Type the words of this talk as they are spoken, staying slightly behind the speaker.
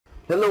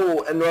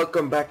Hello and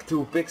welcome back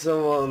to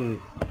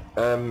Pixelmon.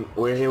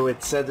 We're here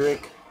with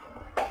Cedric.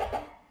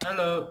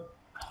 Hello.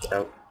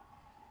 Oh.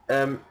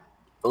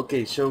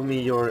 Okay, show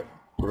me your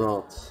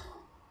rod.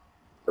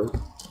 Oh.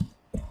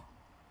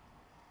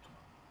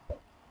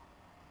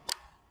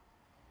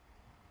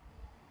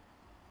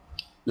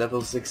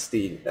 Level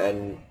 16,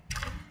 and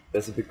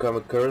does it become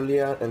a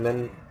Curlia and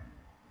then...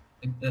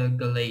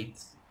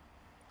 Galate.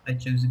 I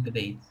chose a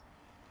Galate.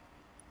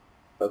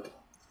 Okay.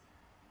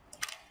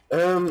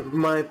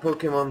 My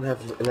Pokemon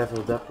have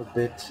leveled up a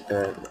bit.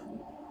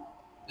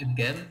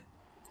 Again?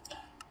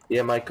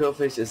 Yeah, my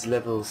Qwilfish is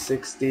level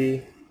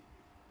 60.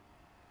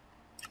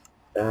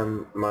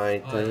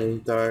 My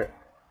Tyranitar...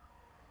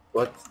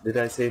 What did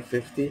I say?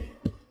 50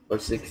 or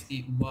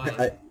 60?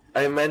 Why?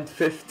 I meant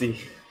 50.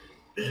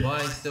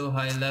 Why so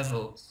high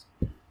levels?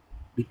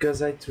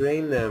 Because I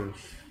train them.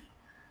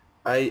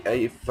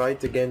 I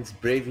fight against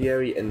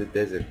Braviary in the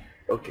desert.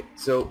 Okay,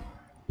 so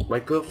my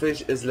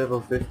Qwilfish is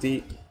level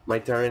 50, my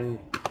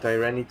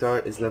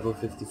Tyranitar is level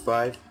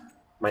 55,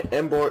 my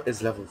Emboar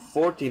is level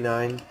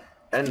 49,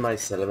 and my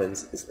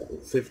Salamence is level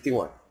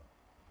 51.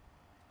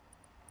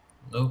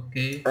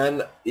 Okay.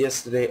 And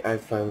yesterday I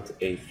found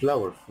a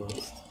flower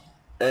forest.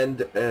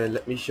 And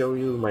let me show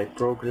you my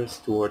progress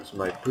towards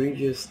my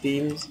previous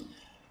teams.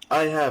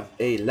 I have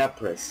a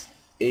Lapras,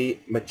 a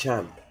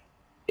Machamp,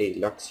 a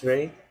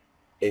Luxray,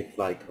 a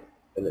Flyco,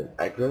 and an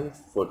Aggron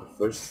for the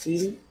first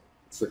season.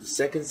 For the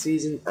second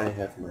season I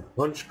have my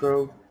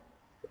Honchkrow,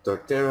 a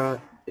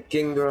Torterra, a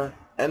Kingdra,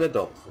 and a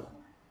Dolphin.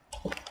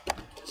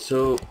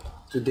 So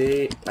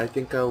today I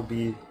think I'll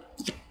be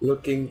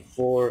looking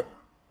for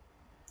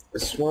a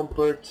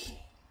Swampert,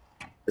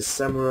 a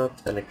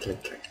Samurott, and a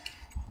Clinkler.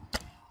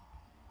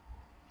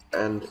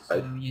 And So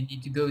you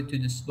need to go to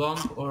the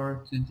swamp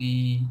or to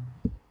the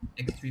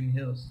extreme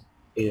hills.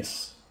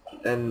 yes,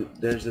 and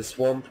there's a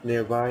swamp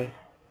nearby.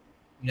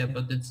 Yeah,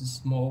 but it's a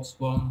small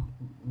swamp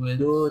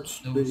with No, it's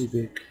pretty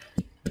big.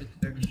 with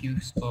very few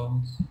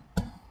spawns.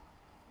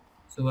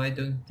 So I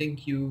don't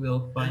think you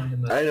will find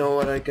them. I know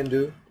what I can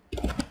do.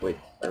 Wait,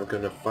 I'm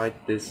gonna fight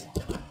this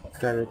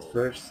ferret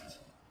first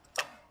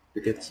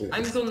to get some.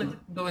 I'm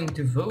going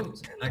to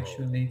vote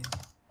actually.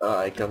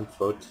 I can't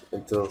vote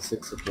until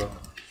 6 o'clock.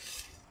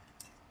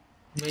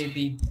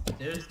 Maybe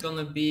there's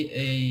gonna be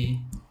a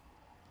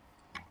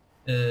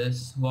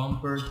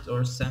Swampert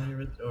or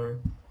Samurott or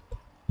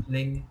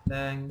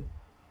Klinklang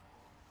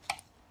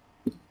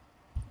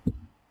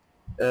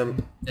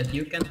that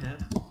you can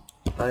have.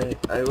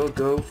 I will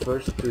go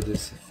first to the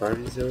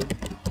Safari Zone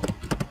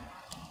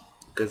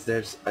because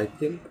I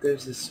think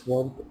there's a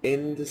swamp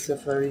in the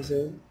Safari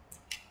Zone,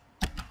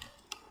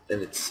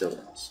 and it's so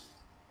awesome.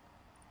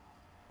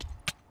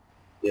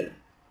 Yeah,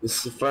 the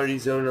Safari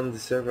Zone on the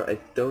server, I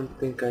don't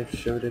think I've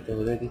showed it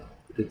already,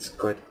 but it's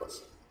quite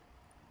awesome.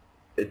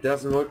 It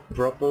doesn't work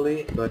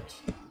properly, but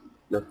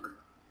look.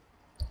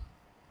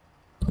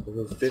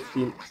 Level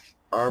 15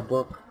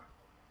 Arbok.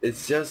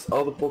 It's just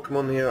all the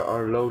Pokemon here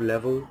are low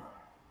level.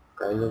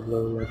 Kind of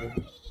low level.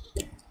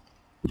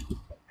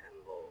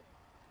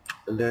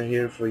 And they're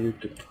here for you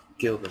to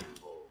kill them.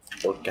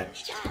 Or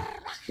catch them.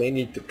 They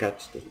need to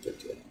catch them, but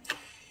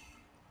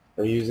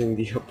I'm using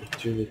the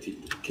opportunity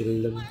to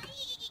kill them.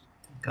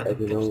 I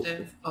don't know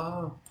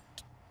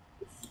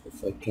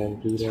if I can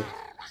do that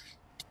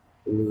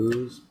in the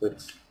rules,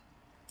 but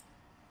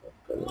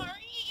I'm gonna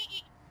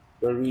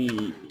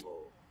worry.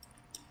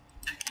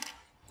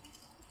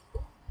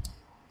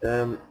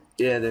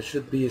 Yeah, there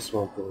should be a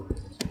swamp over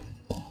there.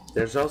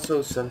 There's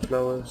also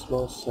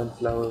small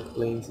sunflower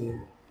plains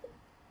here.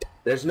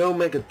 There's no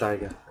Mega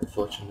Taiga,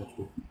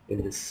 unfortunately,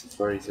 in this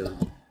Safari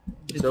Zone.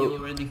 Did you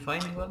already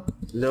find one?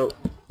 No.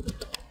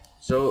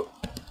 So,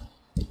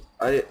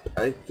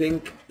 I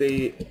think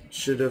they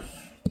should have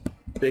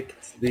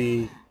picked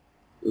the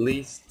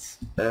least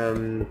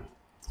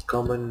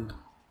common...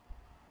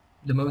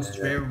 The most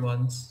rare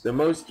ones. The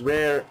most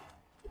rare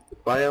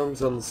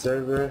biomes on the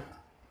server.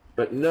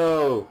 But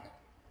no!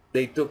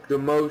 They took the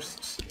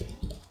most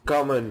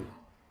common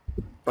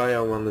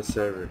biome on the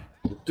server.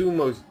 The two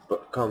most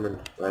common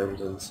biomes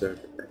on the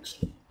server,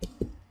 actually.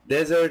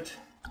 Desert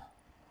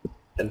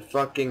and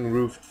fucking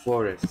roofed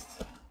forest.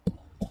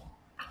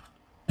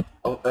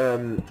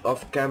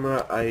 Off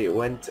camera I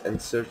went and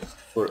searched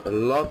for a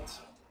lot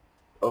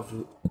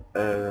of...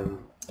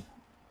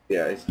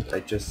 yeah, I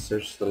just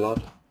searched a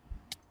lot.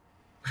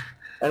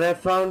 And I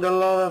found a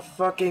lot of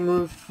fucking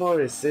roofed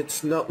forests.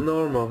 It's not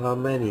normal how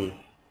many.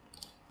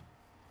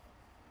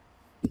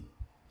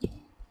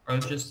 I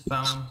just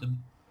found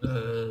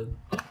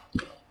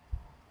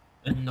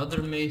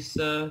another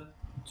mesa,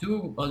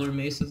 two other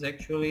mesas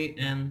actually,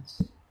 and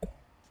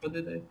what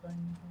did I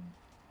find?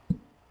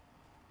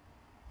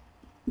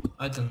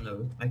 I don't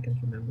know, I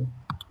can't remember.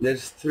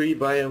 There's 3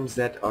 biomes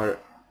that are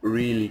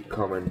really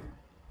common.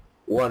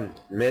 1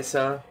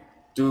 mesa,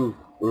 2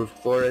 roofed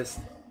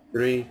forest,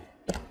 3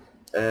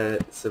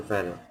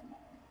 savanna.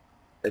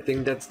 I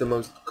think that's the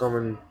most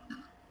common.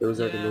 Those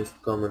are the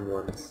most common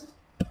ones.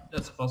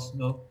 That's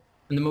possible.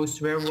 And the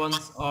most rare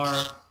ones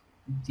are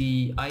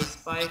the ice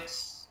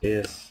spikes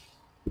Yes.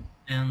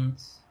 And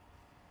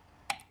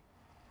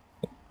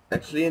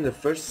Actually, in the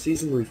first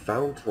season we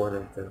found one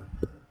of them.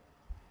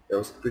 That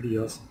was pretty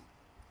awesome.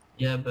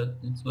 yeah, but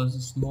it was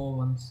a small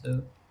one,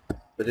 so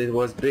But it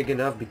was big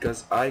enough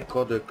because I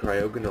caught a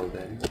cryogonal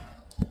then.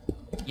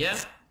 yeah,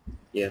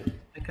 Yeah.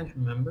 I can't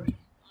remember.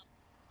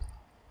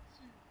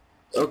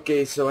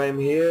 Okay, so I'm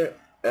here.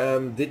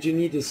 Did you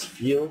need this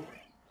fuel?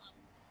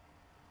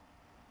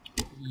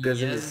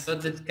 Because Yes,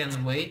 but it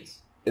can wait.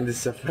 in the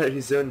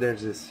safari zone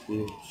there's this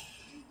fuel.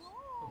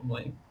 Oh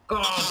my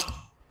god!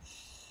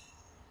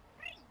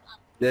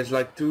 There's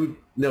like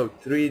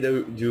three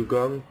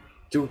dugong,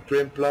 two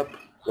primplap,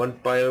 one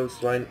pyro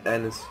swine,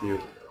 and a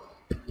sphere.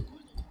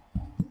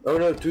 Oh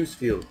no, two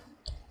sphere.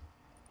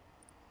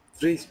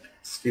 Three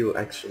sphere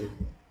actually.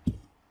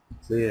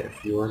 So yeah,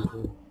 if you want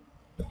to.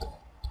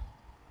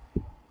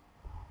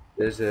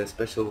 There's a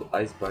special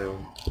ice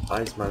biome.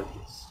 Ice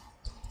mountains.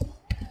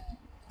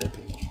 I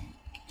think.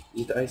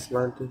 Is it ice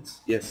mountains?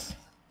 Yes.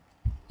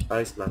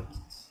 Ice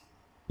mountains.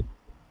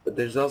 But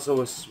there's also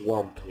a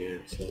swamp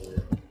here, so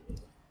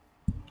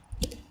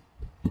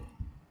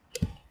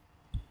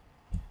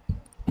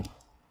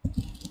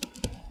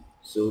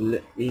so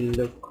let me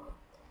look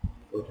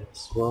for that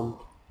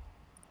swamp.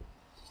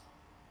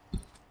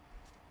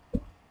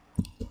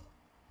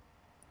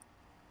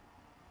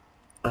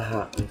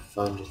 Aha, I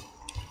found it.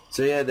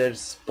 So yeah, there's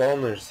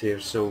spawners here,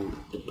 so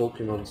the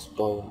Pokemon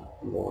spawn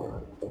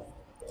more.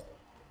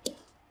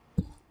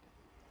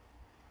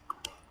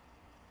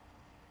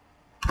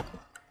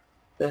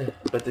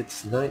 But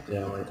it's night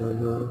now, I don't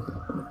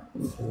know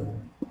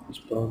if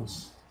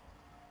spawns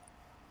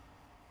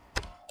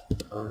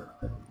are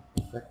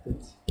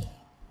affected.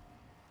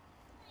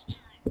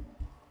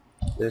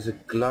 There's a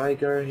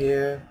Gligar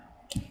here.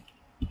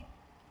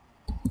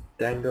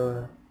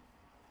 Dango.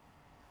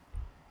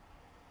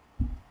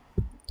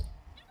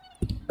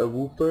 A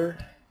Wooper.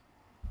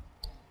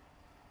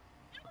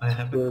 I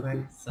have a Purple.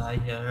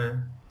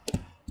 Quagsire.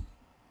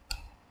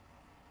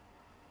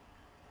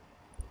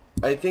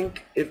 I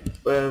think if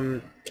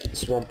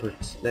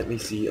Swampert. Let me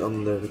see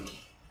on the wiki.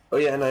 Oh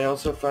yeah, and I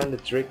also found a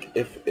trick.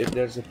 If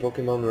there's a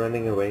Pokemon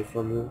running away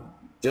from you,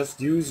 just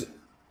use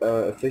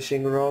a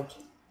fishing rod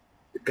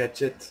to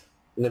catch it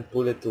and then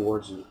pull it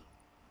towards you.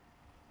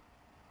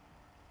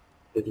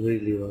 It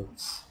really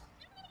works.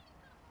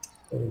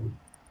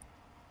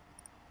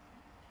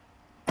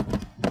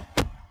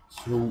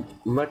 So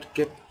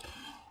Mudkip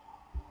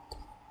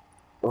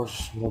or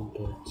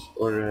Swampert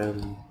or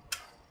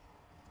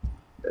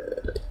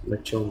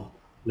Machamp.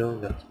 No,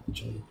 not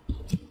Machamp.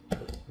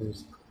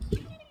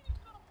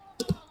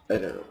 I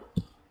don't know.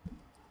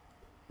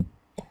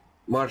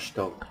 Marsh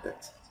Dog,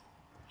 that's it.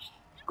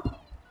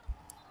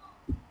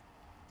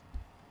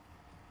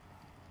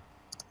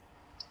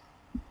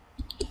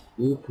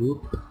 Whoop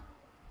whoop.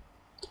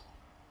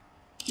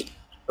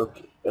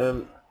 Okay,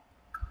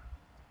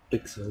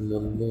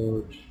 Pixelmon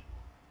mode.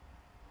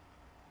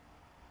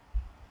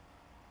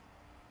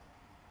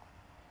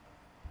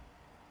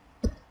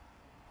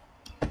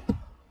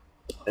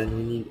 And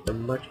we need a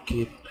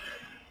Mudkip.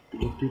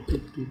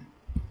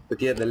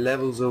 But yeah, the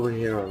levels over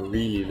here are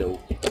really low.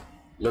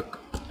 Look,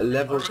 a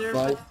level Are there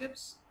 5,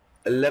 Mudkips?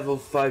 a level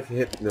 5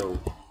 Hypno.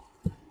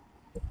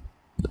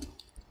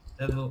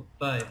 Level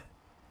 5.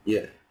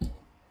 Yeah.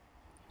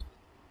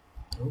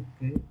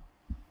 Okay.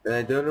 And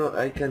I don't know,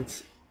 I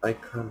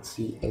can't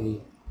see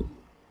any.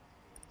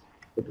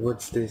 But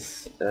what's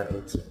this?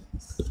 What's it?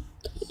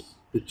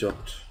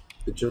 Pidgeot.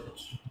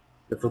 Pidgeot.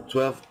 Level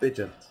 12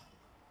 Pidgeot.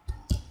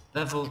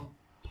 Level...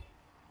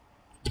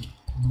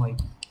 Oh my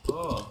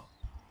god.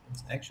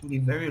 It's actually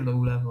very low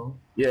level.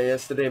 Yeah,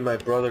 yesterday my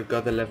brother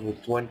got a level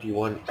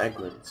 21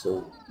 Agron,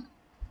 so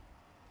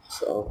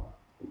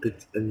a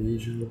bit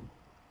unusual.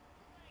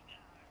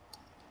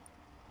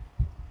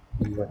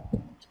 But,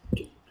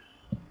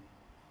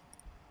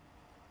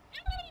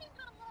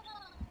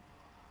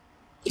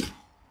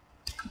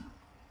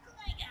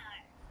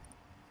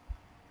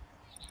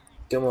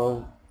 come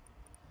on,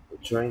 I'm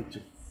trying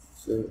to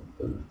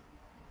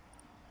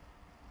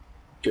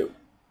go.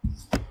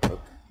 Okay.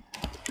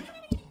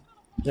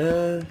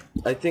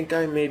 I think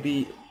I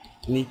maybe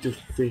need to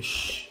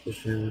fish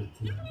if I want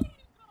to.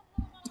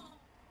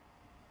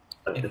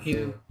 If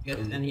you get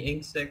any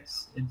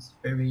insects, it's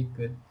very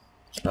good.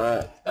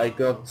 I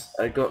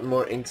got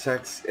more ink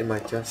sacs in my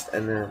chest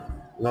and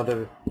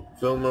another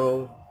film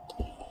roll.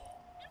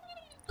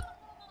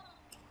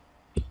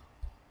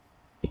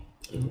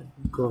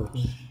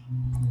 Gosh.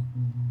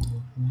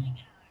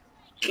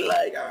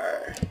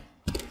 Gligar.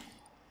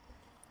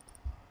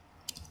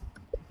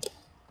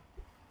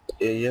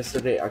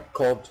 Yesterday I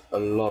caught a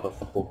lot of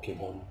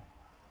Pokemon.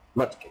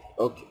 Mudkip,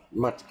 okay,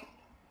 Mudkip.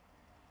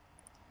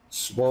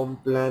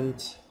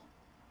 Swampland.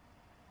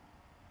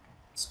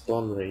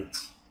 Spawn rate.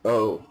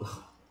 Oh,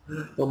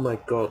 oh my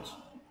god.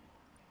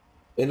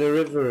 In a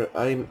river,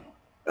 I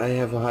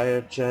have a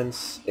higher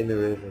chance in a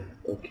river.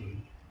 Okay.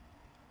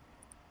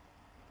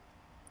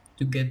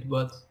 To get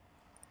what?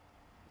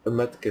 A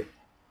Mudkip.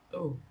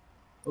 Oh.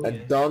 At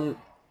Okay. dawn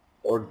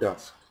or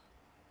dusk.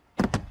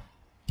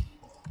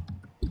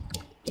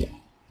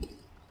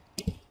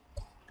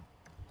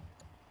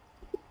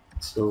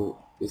 So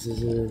this is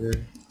this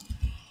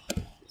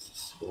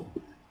is so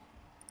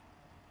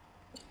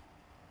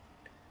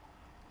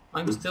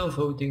I'm still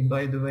voting,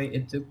 by the way.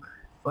 It took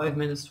 5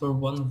 minutes for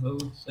one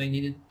vote. I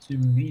needed to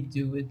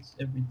redo it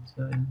every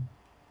time.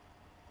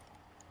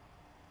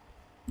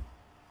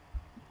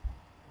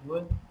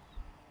 What?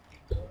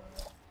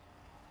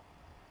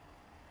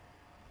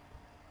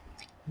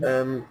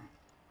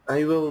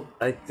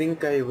 I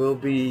think I will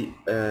be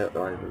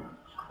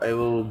I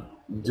will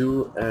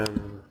do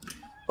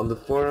on the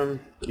forum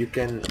you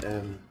can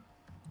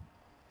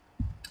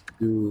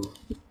do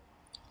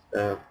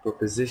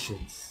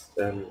propositions,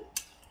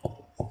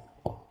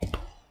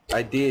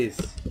 ideas.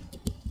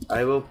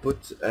 I will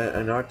put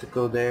an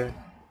article there,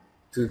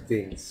 two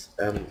things.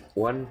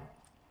 One,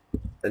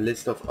 a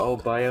list of all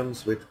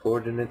biomes with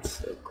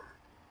coordinates,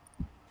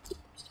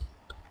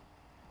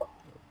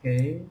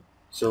 Okay.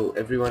 so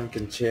everyone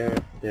can share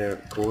their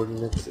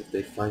coordinates if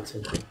they find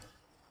something.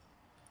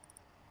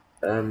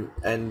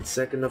 And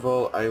second of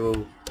all, I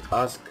will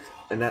ask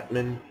an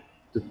admin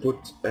to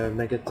put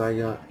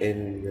Megataiga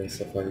in the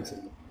Safari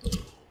Zone.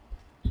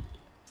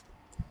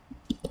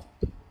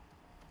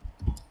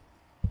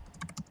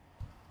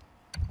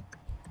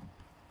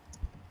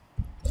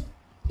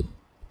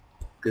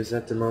 Because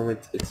at the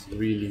moment it's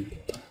really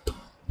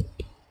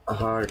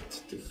hard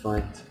to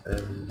find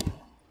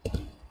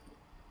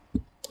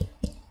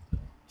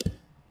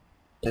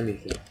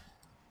anything.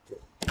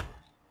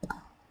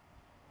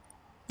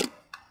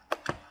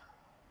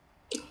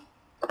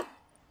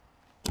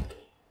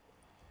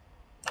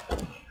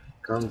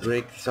 Can't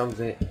break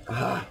something.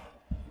 Ah,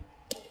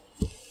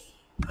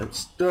 I'm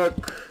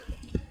stuck.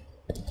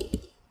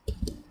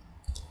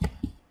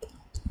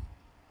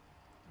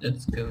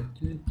 Let's go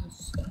to the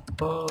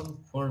spawn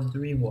for the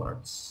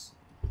rewards.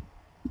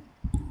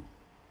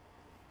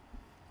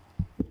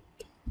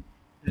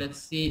 Let's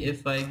see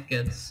if I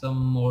get some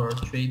more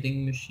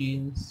trading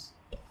machines.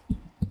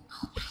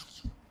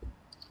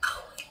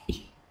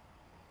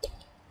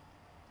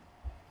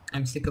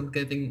 I'm sick of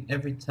getting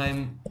every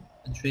time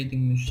a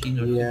trading machine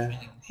or two Yeah,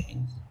 trading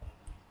machines.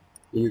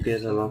 you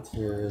get a lot.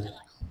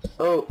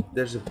 Oh,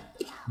 there's a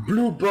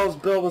blue boss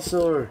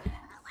Bulbasaur.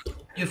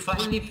 You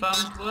finally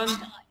found one?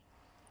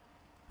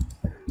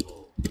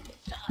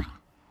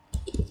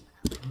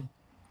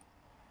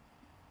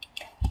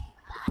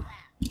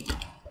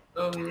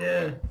 Oh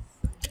yeah,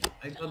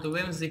 I got the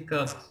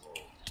Whimsicott.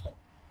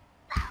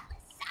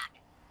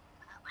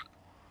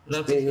 Lots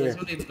of Stay here.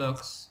 lazuli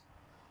blocks.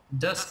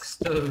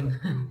 Duskstone.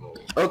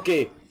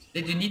 Okay.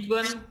 Did you need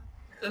one?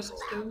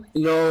 Duskstone?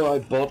 No, I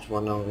bought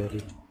one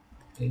already.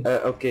 Okay.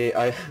 Okay,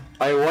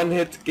 I one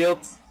hit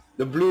killed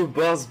the blue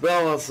boss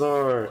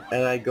Bulbasaur,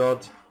 and I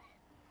got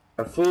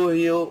a full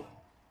heal,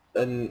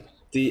 an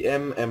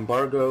DM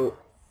embargo,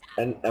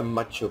 and a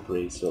macho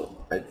brace.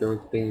 So I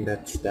don't think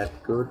that's that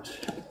good.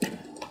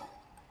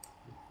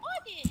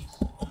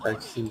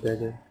 I've seen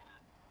better.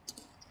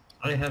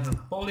 I have a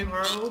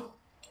Poliwhirl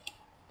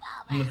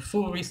and a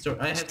full restore.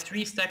 I had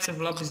 3 stacks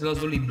of Lapis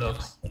Lazuli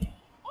blocks.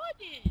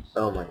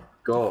 Oh my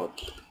god.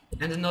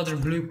 And another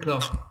blue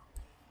clock.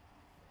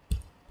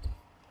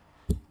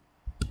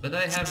 But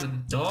I have a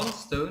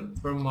Dawnstone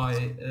for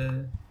my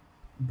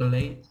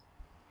blade.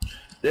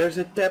 There's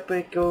a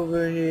Tepic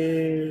over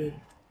here.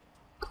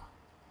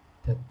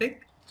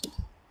 Epic?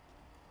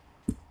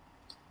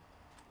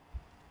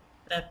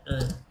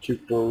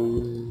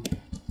 Chupo.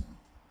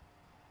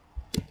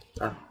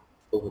 Ah,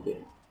 over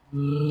there.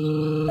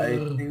 I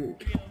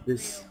think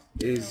this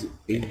is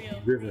a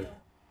river.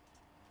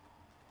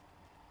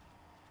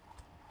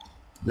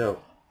 No.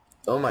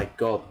 Oh my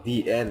god,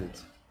 the end.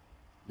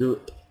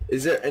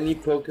 Is there any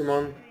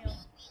Pokemon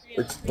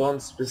which spawn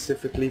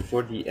specifically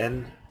for the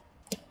end?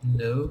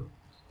 No.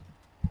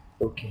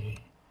 Okay.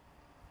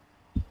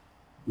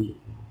 The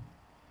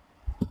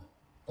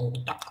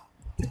Kotak.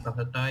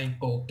 Kakatatay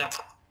Kotak.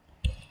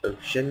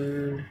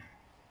 ocean.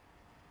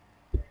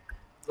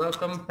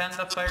 Welcome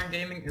Panda Fire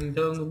Gaming and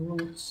Down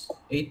Roots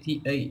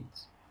 88.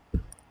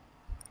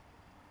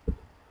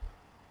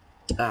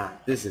 Ah,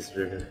 this is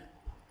river.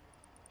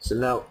 So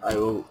now I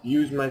will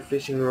use my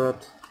fishing rod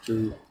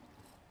to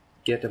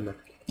get a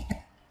mudkip.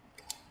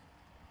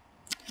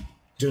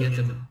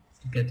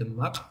 Get a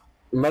map?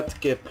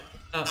 Mudkip.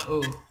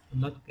 Oh, a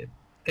mudkip.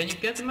 Can you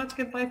get a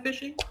mudkip by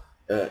fishing?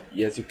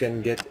 Yes, you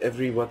can get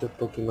every water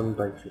Pokemon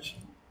by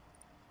fishing.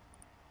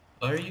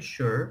 Are you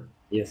sure?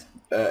 Yes,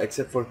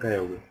 except for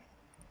Kyogre.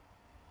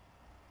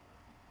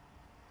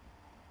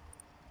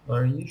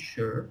 Are you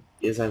sure?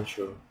 Yes, I'm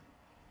sure.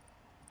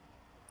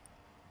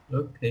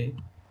 Okay.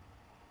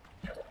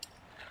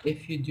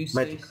 If you do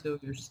say Magic. so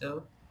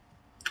yourself.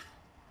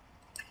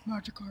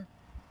 Magikarp.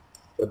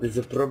 What is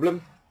the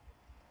problem?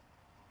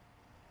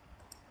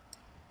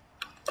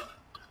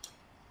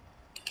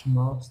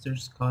 Master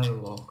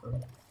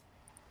Skywalker.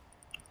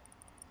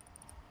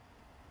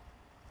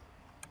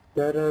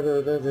 Da da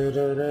da da da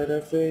da da da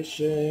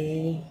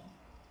fishing.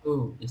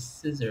 Oh, a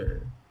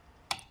scissor.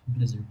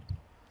 Blizzard.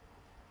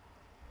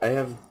 I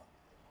have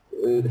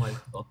Oh my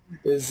god.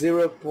 A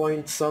 0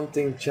 point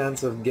something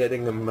chance of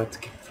getting a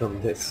mudkip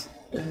from this.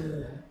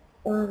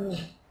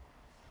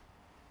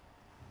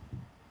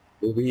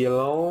 Real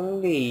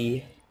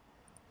only.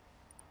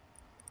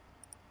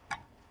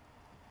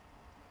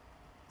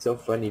 So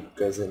funny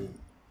because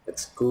at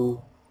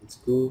school,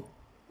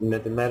 in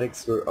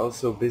mathematics we're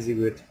also busy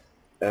with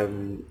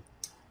um,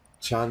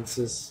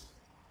 chances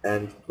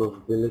and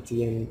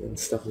probability and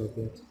stuff like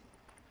that.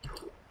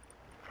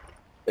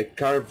 A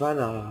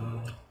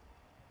Carvana.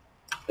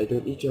 I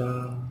don't need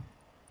ya.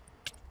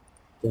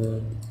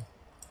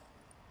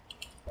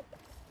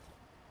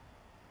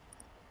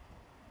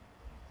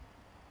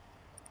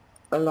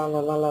 A la la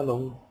la la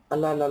long. A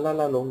la la la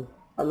la long.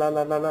 A la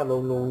la la la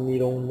long long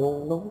long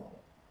long long.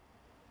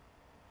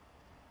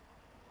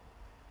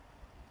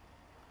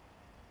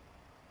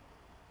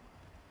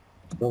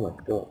 Oh my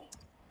god.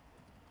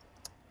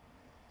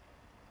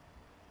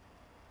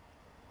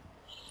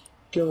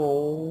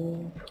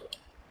 Go.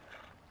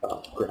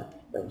 Oh crap,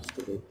 that was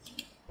too late.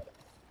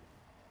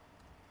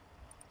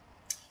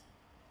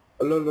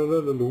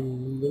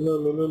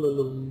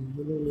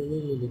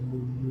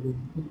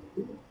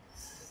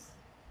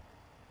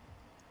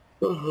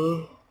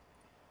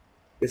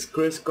 Is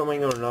Chris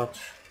coming or not?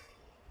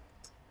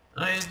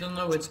 I don't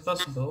know, it's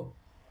possible.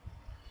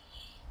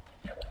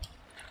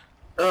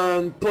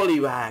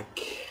 Poliwag.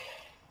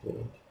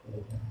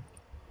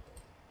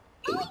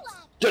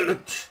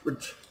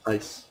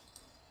 Ice.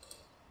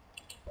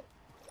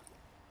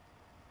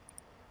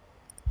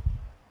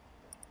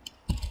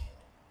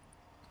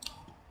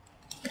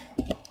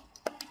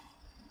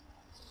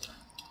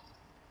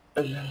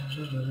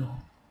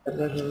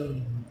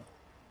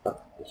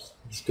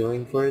 He's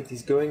going for it,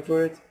 he's going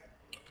for it.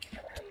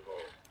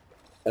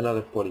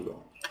 Another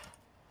polywag.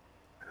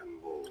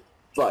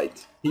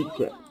 Fight. He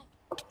crap.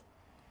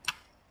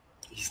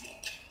 He's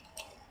dead.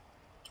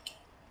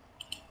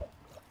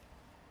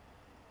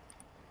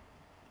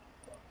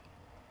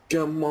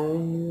 Come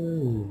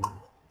on.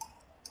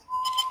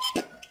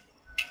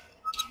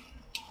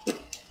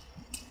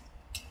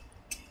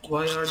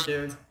 Why are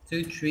there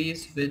two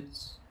trees with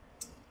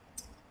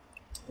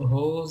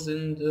holes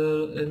in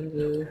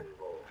the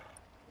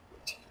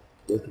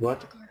With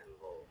what?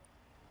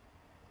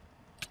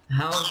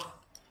 half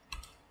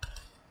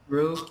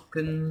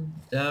broken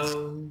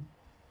down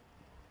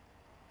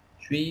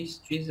trees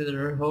that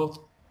are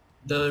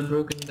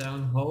broken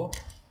down half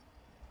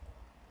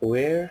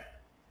Where?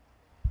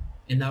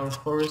 in our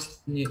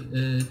forest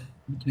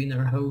between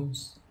our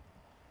homes.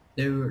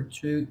 There were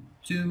two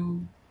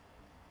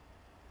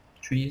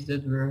trees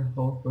that were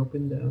half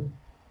broken down.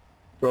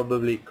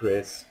 Probably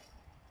Chris.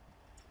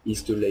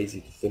 He's too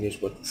lazy to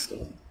finish what he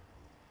started.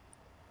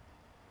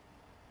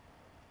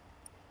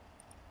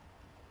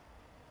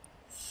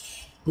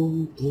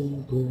 Boom,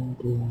 boom, boom,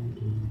 boom,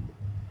 boom.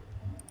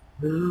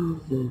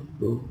 Boom, boom,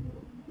 boom,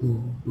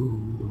 boom, boom,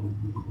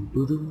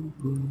 boom, boom,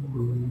 boom,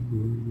 boom,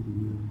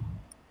 boom.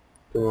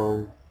 Come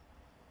on.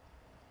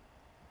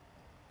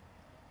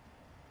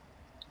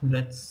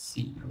 Let's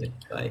see if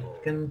I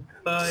can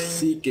find...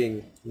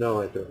 Seeking.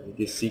 No, I don't need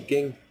this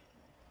seeking.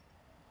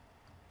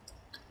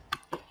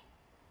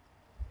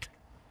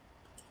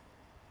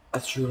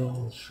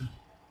 Assurance.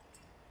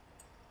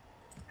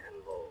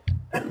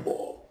 And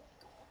more.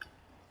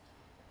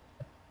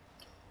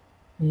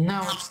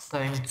 Now it's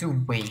time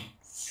to wait.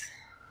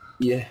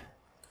 Yeah.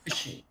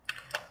 Fishing.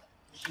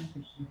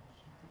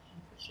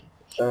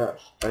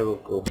 I will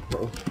go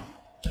pro.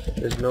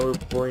 There's no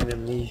point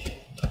in me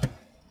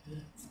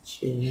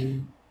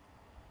fishing.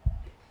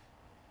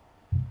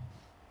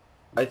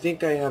 I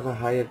think I have a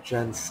higher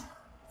chance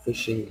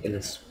fishing in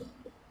a swamp.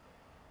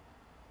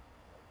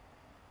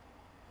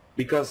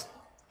 Because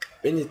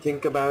when you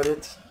think about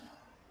it,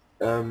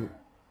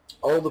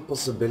 all the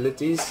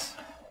possibilities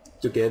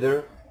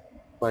together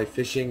by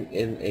fishing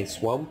in a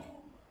swamp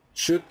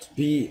should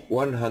be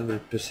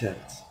 100%,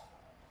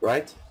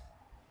 right?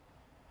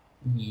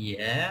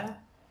 Yeah.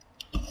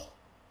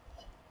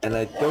 And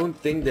I don't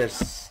think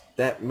there's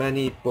that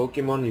many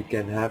Pokemon you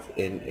can have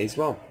in a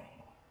swamp.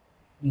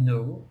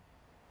 No.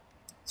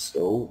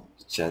 So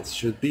the chance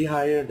should be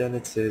higher than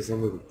it says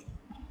on the route.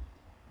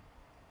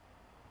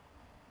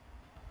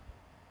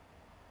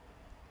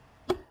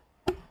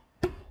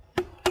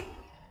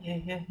 Yeah.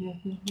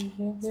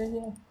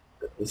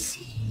 Let me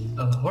see.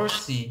 A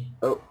horsey.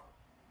 Oh.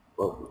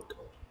 Oh my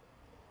god.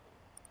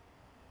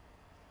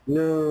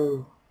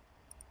 No.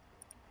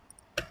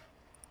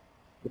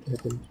 What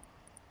happened?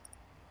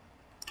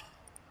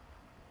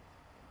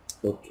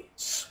 Okay.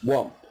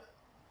 Swamp.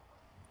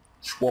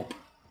 Swamp.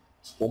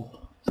 Swamp.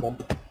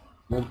 Swamp.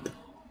 Swamp.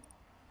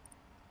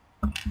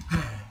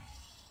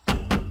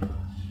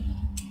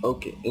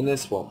 Okay, in a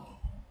swamp.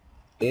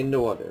 In the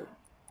water.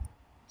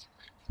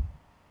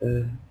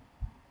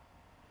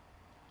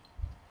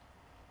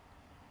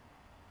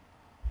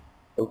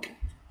 Okay.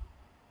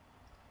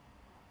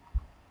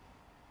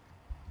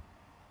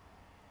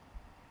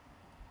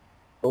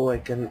 Oh, I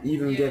can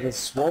even get a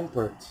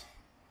Swampert.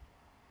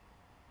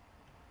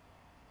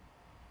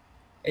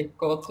 I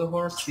caught a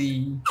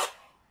horsey.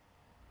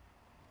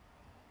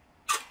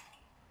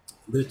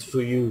 Good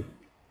for you.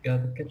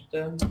 Gotta catch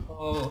them.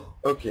 Oh,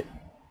 Okay,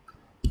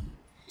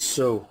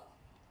 so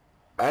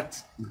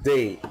at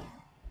day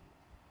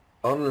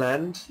on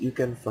land you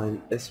can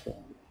find this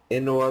one.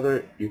 In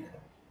water you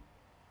can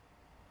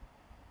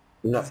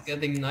it's not.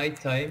 getting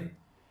nighttime.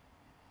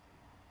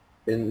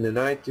 In the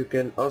night you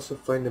can also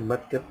find a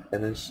mudkip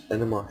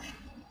and a marsh.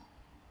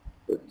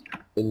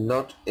 But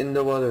not in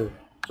the water.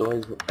 So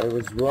I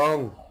was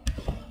wrong.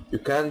 You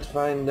can't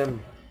find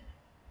them.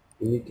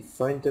 You need to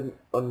find them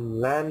on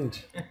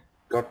land.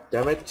 God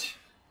damn it.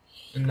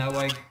 And now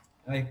I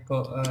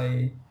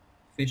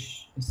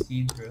fish a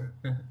zebra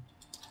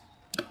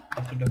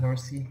after the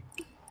horsey.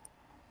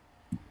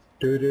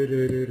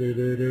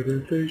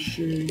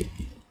 Fishing.